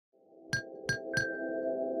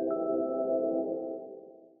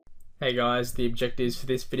Hey guys, the objectives for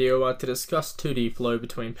this video are to discuss 2D flow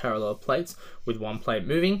between parallel plates with one plate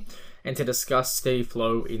moving, and to discuss steady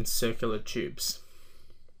flow in circular tubes.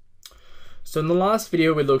 So in the last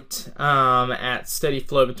video we looked at steady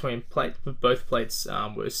flow between plates, but both plates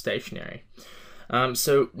were stationary.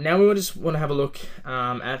 So now we just want to have a look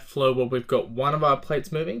at flow where we've got one of our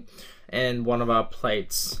plates moving and one of our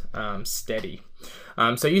plates steady.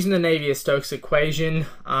 So using the Navier-Stokes equation,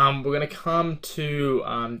 we're going to come to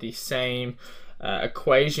the same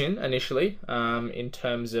equation initially in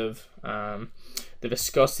terms of the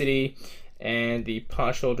viscosity and the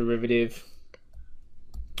partial derivative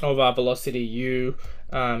of our velocity u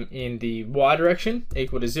in the y direction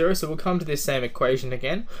equal to 0. So we'll come to this same equation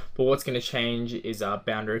again, but what's going to change is our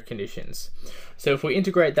boundary conditions. So if we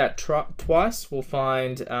integrate that twice, we'll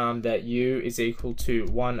find that u is equal to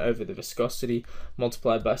 1 over the viscosity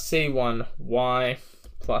multiplied by c1y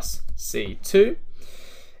plus c2.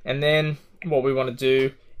 And then what we want to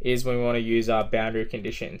do is we want to use our boundary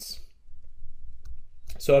conditions.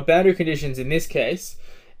 So our boundary conditions in this case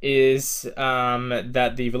is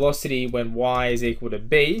that the velocity when y is equal to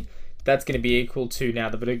b, that's going to be equal to now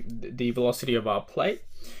the velocity of our plate,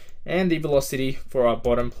 and the velocity for our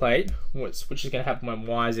bottom plate, which is going to happen when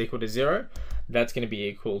y is equal to 0, that's going to be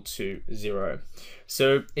equal to 0.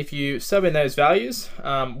 So if you sub in those values,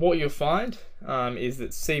 what you'll find is that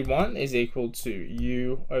c1 is equal to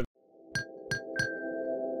u over